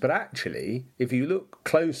players. But actually, if you look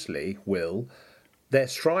closely, Will, their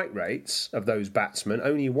strike rates of those batsmen,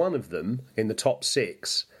 only one of them in the top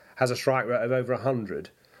 6 has a strike rate of over 100.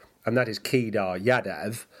 And that is Kedar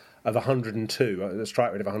Yadav of 102, a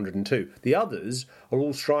strike rate of 102. The others are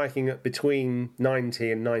all striking at between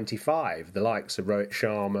 90 and 95, the likes of Rohit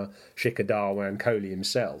Sharma, Shikhar Dhawan and Kohli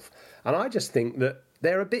himself. And I just think that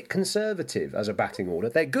they're a bit conservative as a batting order.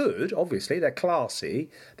 They're good, obviously, they're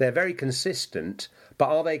classy, they're very consistent, but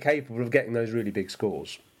are they capable of getting those really big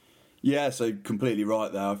scores? Yeah, so completely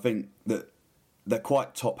right there. I think that they're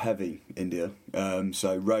quite top-heavy, India.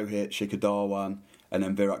 So Rohit, Shikhar Dhawan and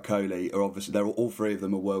then Virat Kohli are obviously, all 3 of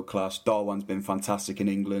them are world-class. Dhawan's been fantastic in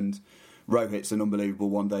England. Rohit's an unbelievable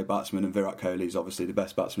one-day batsman, and Virat Kohli's obviously the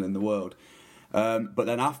best batsman in the world. But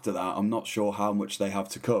then after that, I'm not sure how much they have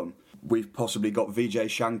to come. We've possibly got Vijay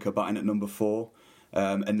Shankar batting at number 4,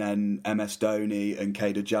 and then MS Dhoni and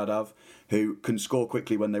Kedar Jadhav, who can score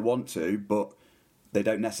quickly when they want to, but they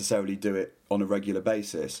don't necessarily do it on a regular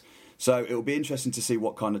basis. So it'll be interesting to see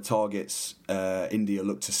what kind of targets India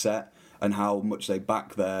look to set and how much they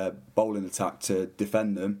back their bowling attack to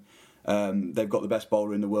defend them. They've got the best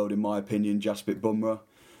bowler in the world, in my opinion, Jasprit Bumrah.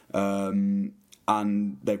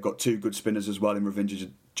 And they've got 2 good spinners as well in Ravindra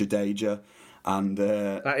Jadeja. And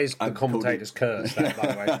that is the commentator's curse, that,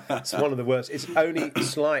 by the way. It's one of the worst. It's only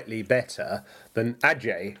slightly better than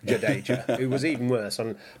Ajay Jadeja, who was even worse.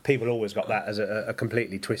 And people always got that as a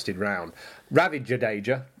completely twisted round. Ravi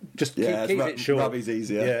Jadeja, just keep it short. Ravi's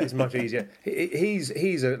easier. Yeah, it's much easier.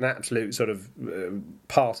 He's an absolute sort of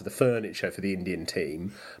part of the furniture for the Indian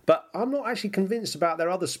team. But I'm not actually convinced about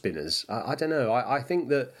their other spinners. I don't know. I think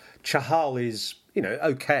that Chahal is,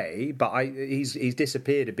 okay, but he's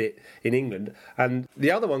disappeared a bit in England. And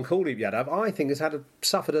the other one, Kuldeep Yadav, I think has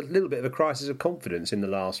suffered a little bit of a crisis of confidence in the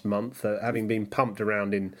last month, having been pumped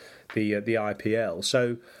around in the IPL.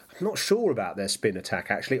 So I'm not sure about their spin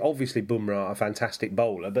attack, actually. Obviously, Bumrah, a fantastic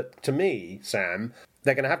bowler, but to me, Sam,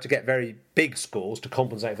 they're going to have to get very big scores to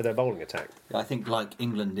compensate for their bowling attack. I think, like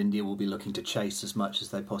England, India will be looking to chase as much as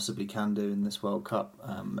they possibly can do in this World Cup,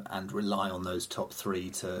 and rely on those top 3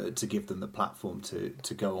 to give them the platform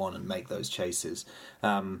to go on and make those chases.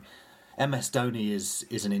 MS Dhoni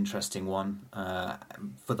is an interesting one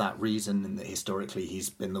for that reason, and that historically he's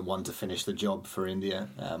been the one to finish the job for India,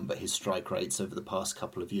 but his strike rates over the past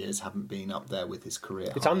couple of years haven't been up there with his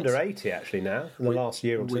career It's highs. under 80 actually now, in the last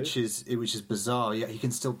year or two. Which is bizarre. Yeah, he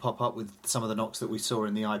can still pop up with some of the knocks that we saw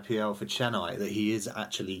in the IPL for Chennai, that he is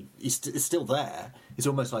actually, he's still there. It's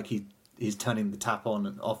almost like he's turning the tap on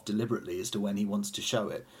and off deliberately as to when he wants to show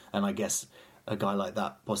it. And I guess a guy like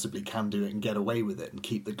that possibly can do it and get away with it and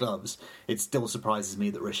keep the gloves. It still surprises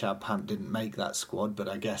me that Rishabh Pant didn't make that squad, but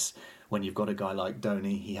I guess when you've got a guy like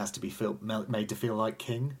Dhoni, he has to be made to feel like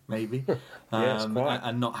king, maybe, Yes,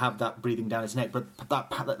 and not have that breathing down his neck. But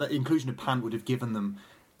that inclusion of Pant would have given them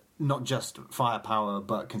not just firepower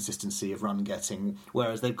but consistency of run getting,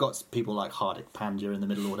 whereas they've got people like Hardik Pandya in the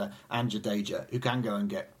middle order and Jadeja who can go and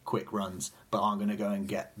get quick runs but aren't going to go and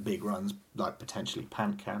get big runs like potentially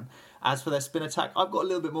Pant can. As for their spin attack, I've got a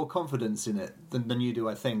little bit more confidence in it than you do.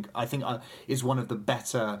 I think it's one of the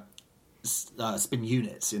better spin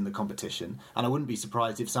units in the competition, and I wouldn't be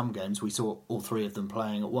surprised if some games we saw all three of them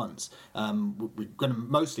playing at once. We're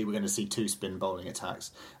going to see two spin bowling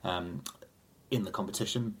attacks in the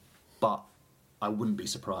competition, but I wouldn't be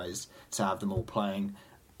surprised to have them all playing.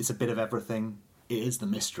 It's a bit of everything. It is the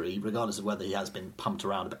mystery, regardless of whether he has been pumped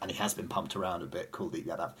around a bit, and he has been pumped around a bit, Kuldeep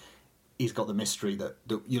Yadav. He's got the mystery that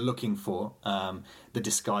you're looking for, the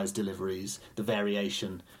disguised deliveries, the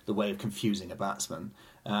variation, the way of confusing a batsman.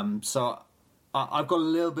 So I've got a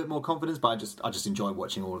little bit more confidence, but I just enjoy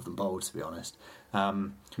watching all of them bowl, to be honest.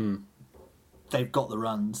 They've got the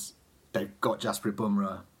runs. They've got Jasprit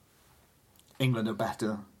Bumrah. England are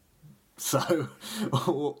better. So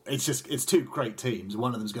it's two great teams.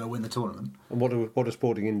 One of them's going to win the tournament. And what does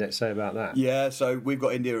Sporting Index say about that? Yeah, so we've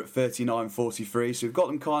got India at 39.43, so we've got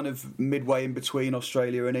them kind of midway in between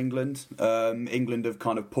Australia and England. England have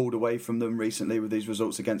kind of pulled away from them recently with these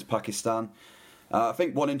results against Pakistan. I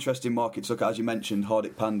think one interesting market to look at, as you mentioned,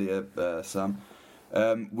 Hardik Pandya,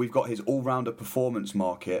 Sam. We've got his all-rounder performance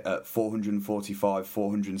market at 445,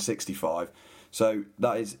 465. So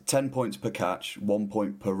that is 10 points per catch, 1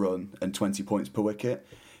 point per run, and 20 points per wicket.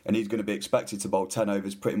 And he's going to be expected to bowl 10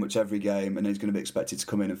 overs pretty much every game, and he's going to be expected to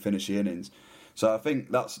come in and finish the innings. So I think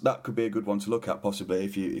that could be a good one to look at, possibly,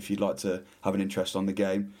 if you'd like to have an interest on the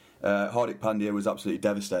game. Hardik Pandya was absolutely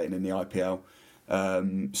devastating in the IPL.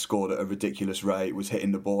 Scored at a ridiculous rate, was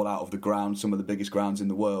hitting the ball out of the ground, some of the biggest grounds in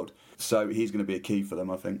the world. So he's going to be a key for them,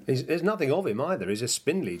 I think. There's nothing of him either. He's a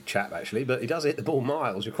spindly chap, actually, but he does hit the ball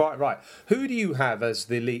miles. You're quite right. Who do you have as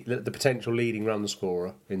the potential leading run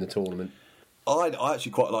scorer in the tournament? I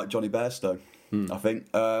actually quite like Johnny Bairstow. I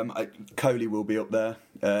think Kohli will be up there.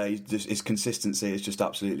 His consistency is just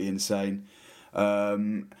absolutely insane.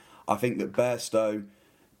 I think that Bairstow,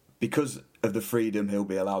 because of the freedom he'll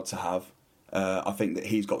be allowed to have, I think that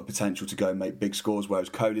he's got the potential to go and make big scores, whereas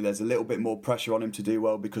Kohli, there's a little bit more pressure on him to do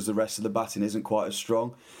well because the rest of the batting isn't quite as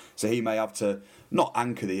strong. So he may have to not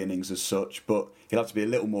anchor the innings as such, but he'll have to be a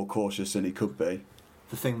little more cautious than he could be.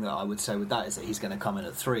 The thing that I would say with that is that he's going to come in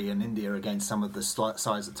at 3, and India against some of the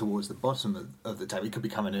sides towards the bottom of the table, he could be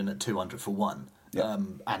coming in at 200 for 1. Yeah.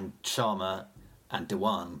 And Sharma and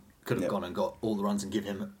Dewan could have gone and got all the runs and give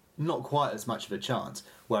him not quite as much of a chance.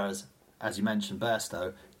 Whereas, as you mentioned,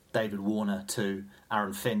 Bairstow, David Warner to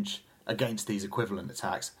Aaron Finch against these equivalent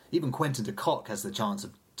attacks. Even Quinton de Kock has the chance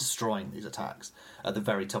of destroying these attacks at the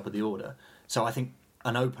very top of the order. So I think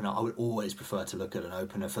an opener, I would always prefer to look at an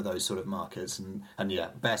opener for those sort of markers. And yeah,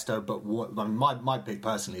 Bairstow, but my pick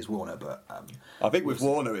personally is Warner. But I think with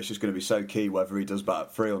Warner, it's just going to be so key whether he does bat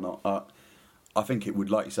at 3 or not. I think it would,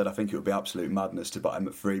 like you said, I think it would be absolute madness to bat him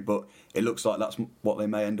at 3, but it looks like that's what they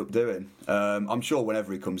may end up doing. I'm sure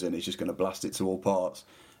whenever he comes in, he's just going to blast it to all parts.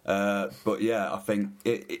 But yeah, I think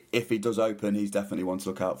if he does open, he's definitely one to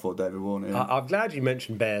look out for, David Warner. Yeah. I'm glad you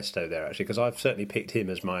mentioned Bairstow there, actually, because I've certainly picked him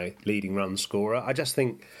as my leading run scorer. I just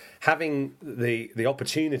think having the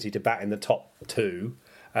opportunity to bat in the top 2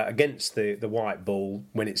 against the white ball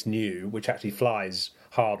when it's new, which actually flies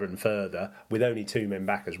harder and further, with only 2 men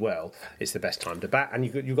back as well, it's the best time to bat, and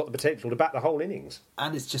you've got the potential to bat the whole innings.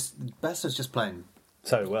 And it's just, Bairstow's just playing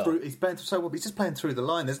so well. He's playing so well. He's just playing through the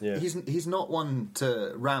line. He's not one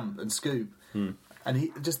to ramp and scoop. And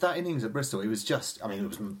he just that innings at Bristol, it was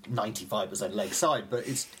 95% leg side, but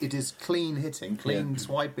it is clean hitting, clean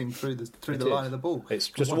swiping through the line of the ball. It's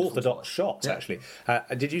just orthodox shots, actually.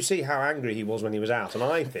 Did you see how angry he was when he was out? And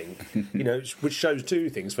I think, which shows 2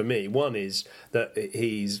 things for me. One is that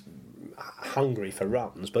he's hungry for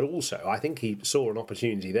runs, but also I think he saw an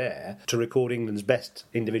opportunity there to record England's best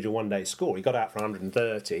individual one-day score. He got out for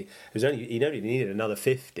 130. He only needed another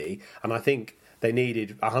 50, and I think they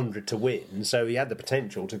needed 100 to win, so he had the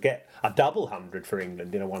potential to get a double 100 for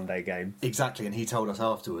England in a one-day game. Exactly, and he told us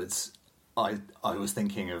afterwards, I was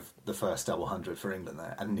thinking of the first double 100 for England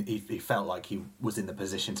there, and he felt like he was in the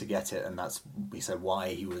position to get it, and he said why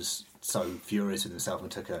he was so furious with himself and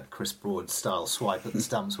took a Chris Broad-style swipe at the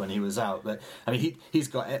stumps when he was out. But I mean, he's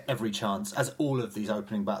got every chance, as all of these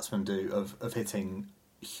opening batsmen do, of hitting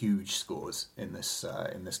huge scores in this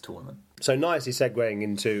tournament. So nicely segueing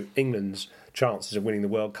into England's chances of winning the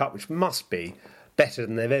World Cup, which must be better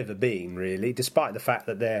than they've ever been, really, despite the fact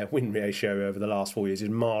that their win ratio over the last 4 years is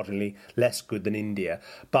marginally less good than India.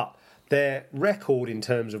 But their record in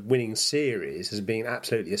terms of winning series has been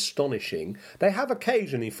absolutely astonishing. They have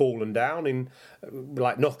occasionally fallen down in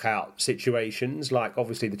like knockout situations, like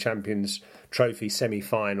obviously the Champions Trophy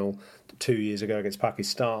semi-final 2 years ago against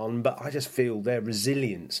Pakistan, but I just feel their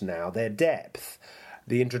resilience now, their depth,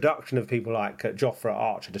 the introduction of people like Jofra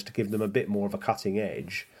Archer just to give them a bit more of a cutting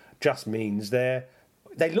edge just means they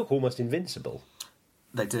look almost invincible.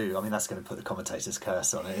 They do. I mean, that's going to put the commentator's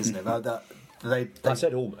curse on it, isn't it? But I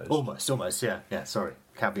said almost. Almost, yeah, sorry.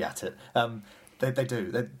 Caveat it. They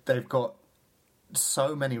do. They've got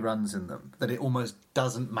so many runs in them that it almost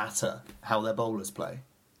doesn't matter how their bowlers play,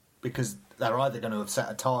 because they're either going to have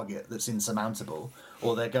set a target that's insurmountable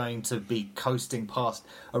or they're going to be coasting past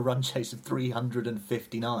a run chase of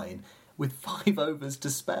 359 with 5 overs to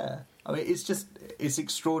spare. I mean, it's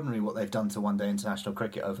extraordinary what they've done to one-day international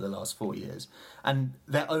cricket over the last 4 years. And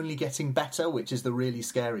they're only getting better, which is the really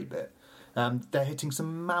scary bit. They're hitting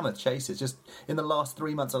some mammoth chases. Just in the last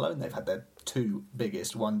 3 months alone, they've had their 2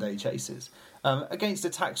 biggest one-day chases. Against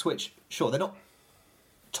attacks which, sure, they're not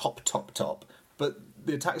top, but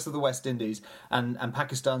the attacks of the West Indies and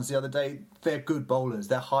Pakistan's the other day, they're good bowlers.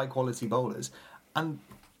 They're high-quality bowlers. And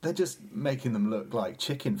they're just making them look like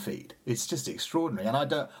chicken feed. It's just extraordinary, and I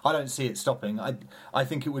don't see it stopping. I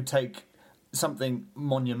think it would take something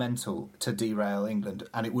monumental to derail England,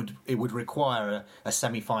 and it would require a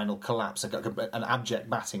semi-final collapse, an abject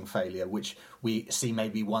batting failure, which we see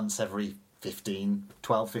maybe once every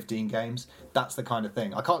 12, 15 games. That's the kind of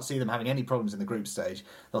thing. I can't see them having any problems in the group stage.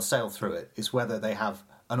 They'll sail through it. It's whether they have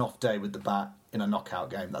an off day with the bat in a knockout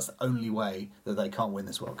game. That's the only way that they can't win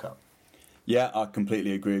this World Cup. Yeah, I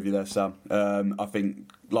completely agree with you there, Sam. I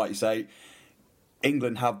think, like you say,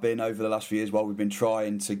 England have been, over the last few years, while we've been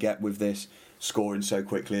trying to get with this scoring so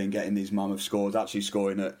quickly and getting these mammoth scores, actually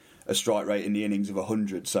scoring at a strike rate in the innings of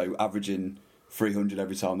 100, so averaging 300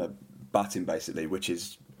 every time they're batting, basically, which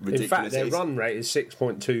is ridiculous. In fact, their run rate is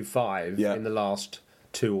 6.25 in the last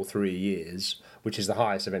 2 or 3 years, which is the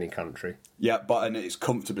highest of any country. Yeah, and it's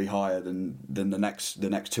comfortably higher than the next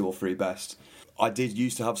 2 or 3 best. I did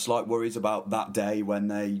used to have slight worries about that day when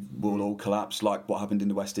they will all collapse, like what happened in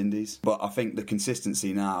the West Indies. But I think the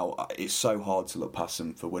consistency now, it's so hard to look past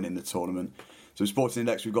them for winning the tournament. So in Sporting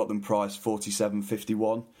Index, we've got them priced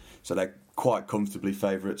 47.51, so they're quite comfortably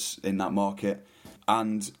favourites in that market.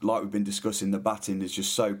 And like we've been discussing, the batting is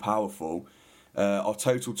just so powerful. Our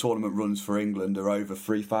total tournament runs for England are over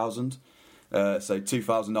 3,000. So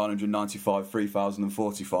 2,995,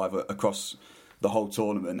 3,045 across the whole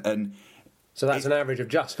tournament. And so that's an average of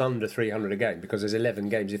just under 300 a game, because there's 11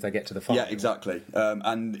 games if they get to the final. Yeah, exactly.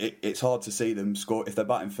 And it's hard to see them score. If they're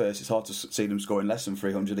batting first, it's hard to see them scoring less than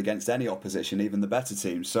 300 against any opposition, even the better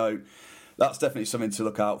teams. So that's definitely something to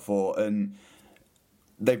look out for. And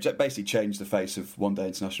they've basically changed the face of one-day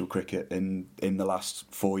international cricket in the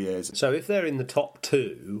last 4 years. So if they're in the top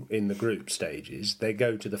 2 in the group stages, they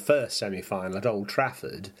go to the first semi-final at Old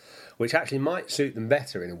Trafford, which actually might suit them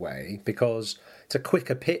better in a way, because it's a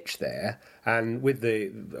quicker pitch there, and with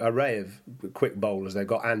the array of quick bowlers they've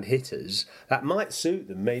got and hitters, that might suit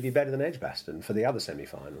them maybe better than Edgbaston for the other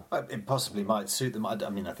semi-final. It possibly might suit them. I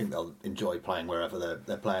mean, I think they'll enjoy playing wherever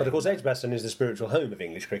they're playing. But of course, Edgbaston is the spiritual home of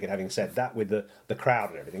English cricket, having said that, with the crowd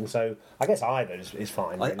and everything. So I guess either is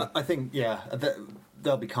fine. Really. I think,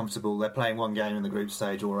 they'll be comfortable. They're playing one game in the group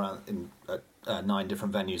stage all around in 9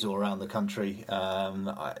 different venues all around the country.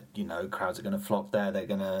 Crowds are going to flock there. They're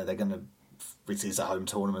going to. It is a home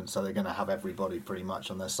tournament, so they're going to have everybody pretty much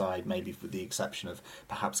on their side, maybe with the exception of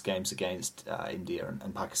perhaps games against India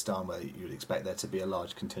and Pakistan, where you'd expect there to be a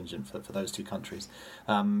large contingent for those 2 countries.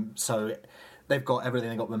 So they've got everything.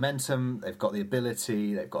 They've got momentum, they've got the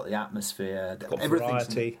ability, they've got the atmosphere, they've got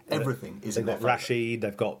variety. Everything is in They've their got favour. Rashid,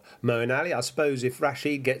 they've got Moeen Ali. I suppose if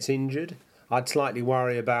Rashid gets injured, I'd slightly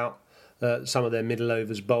worry about some of their middle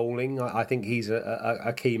overs bowling. I think he's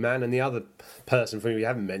a key man. And the other person for whom we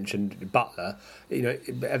haven't mentioned, Butler,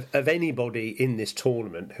 of anybody in this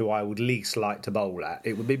tournament who I would least like to bowl at,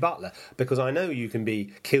 it would be Butler, because I know you can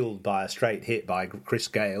be killed by a straight hit by Chris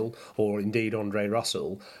Gale or indeed Andre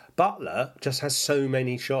Russell. Butler just has so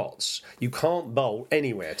many shots. You can't bowl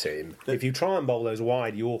anywhere to him. If you try and bowl those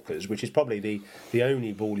wide Yorkers, which is probably the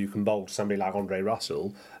only ball you can bowl to somebody like Andre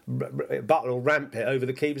Russell, Butler will ramp it over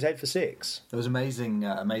the keeper's head for 6. There was an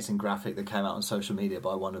amazing graphic that came out on social media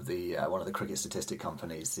by one of the cricket statistic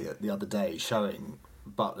companies the other day, showing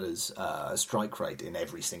Butler's strike rate in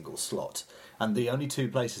every single slot. And the only two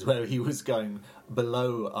places where he was going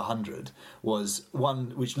below 100 was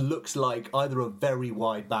one which looks like either a very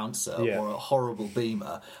wide bouncer or a horrible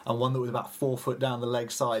beamer, and one that was about 4 foot down the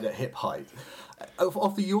leg side at hip height.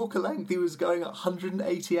 Off the Yorker length, he was going at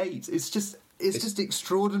 188. It's just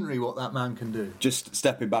extraordinary what that man can do. Just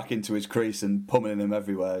stepping back into his crease and pummeling them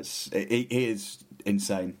everywhere. He is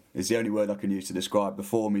insane. It's the only word I can use to describe the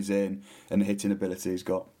form he's in and the hitting ability he's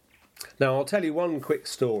got. Now, I'll tell you one quick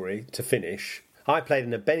story to finish. I played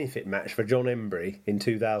in a benefit match for John Embry in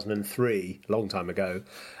 2003, a long time ago,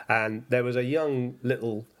 and there was a young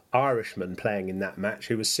little Irishman playing in that match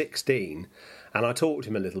who was 16, and I talked to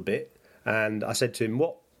him a little bit, and I said to him,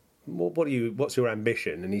 what's your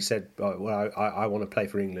ambition? And he said, I want to play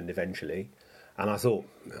for England eventually. And I thought,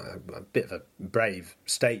 a bit of a brave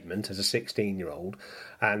statement as a 16-year-old.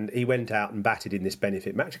 And he went out and batted in this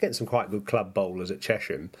benefit match against some quite good club bowlers at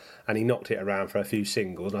Chesham. And he knocked it around for a few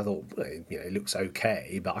singles. And I thought, he looks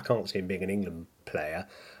okay, but I can't see him being an England player.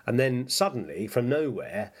 And then suddenly, from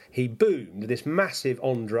nowhere, he boomed this massive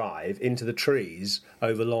on-drive into the trees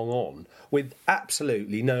over long on with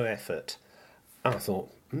absolutely no effort. And I thought,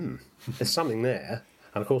 there's something there.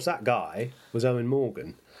 And of course, that guy was Owen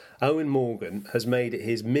Morgan. Owen Morgan has made it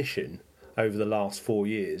his mission over the last 4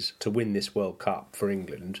 years to win this World Cup for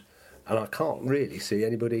England, and I can't really see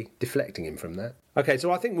anybody deflecting him from that. OK,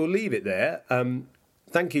 so I think we'll leave it there.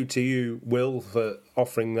 Thank you to you, Will, for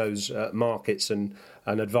offering those markets and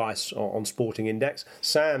advice on Sporting Index.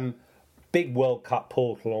 Sam, big World Cup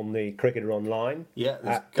portal on the Cricketer Online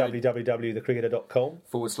at www.thecricketer.com.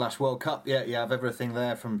 /World Cup. Yeah, you have everything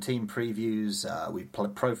there from team previews. We've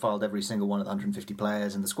profiled every single one of the 150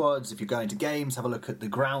 players in the squads. If you're going to games, have a look at the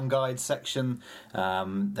ground guide section.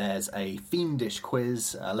 There's a fiendish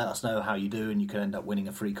quiz. Let us know how you do, and you could end up winning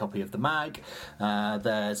a free copy of the mag.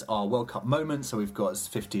 There's our World Cup moments. So we've got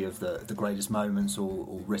 50 of the greatest moments,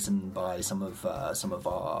 all written by some of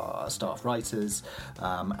our staff writers.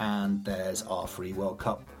 And there's our free World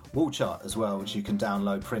Cup wall chart as well, which you can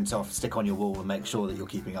download, print off, stick on your wall, and make sure that you're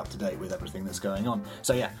keeping up to date with everything that's going on.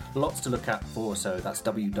 So yeah, lots to look at for. So that's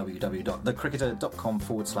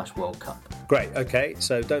www.thecricketer.com/World Cup. Great, okay,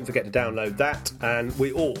 so don't forget to download that, and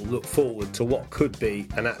we all look forward to what could be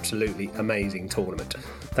an absolutely amazing tournament.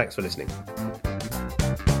 Thanks for listening.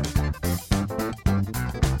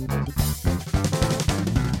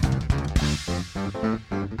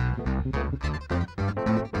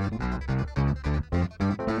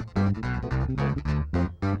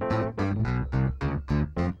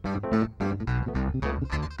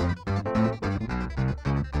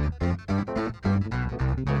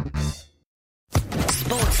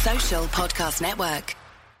 Podcast Network.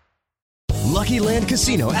 Lucky Land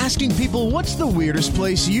Casino, asking people, what's the weirdest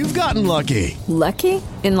place you've gotten lucky? Lucky?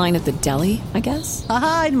 In line at the deli, I guess?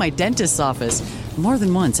 Aha, in my dentist's office. More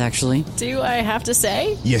than once, actually. Do I have to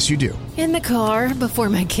say? Yes, you do. In the car before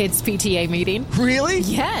my kids' PTA meeting. Really?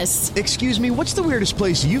 Yes. Excuse me, what's the weirdest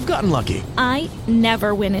place you've gotten lucky? I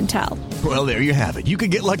never win and tell. Well, there you have it. You can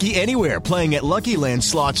get lucky anywhere, playing at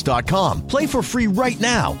LuckyLandSlots.com. Play for free right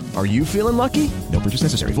now. Are you feeling lucky? No purchase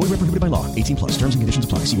necessary. Void where prohibited by law. 18+. Terms and conditions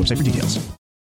apply. See website for details.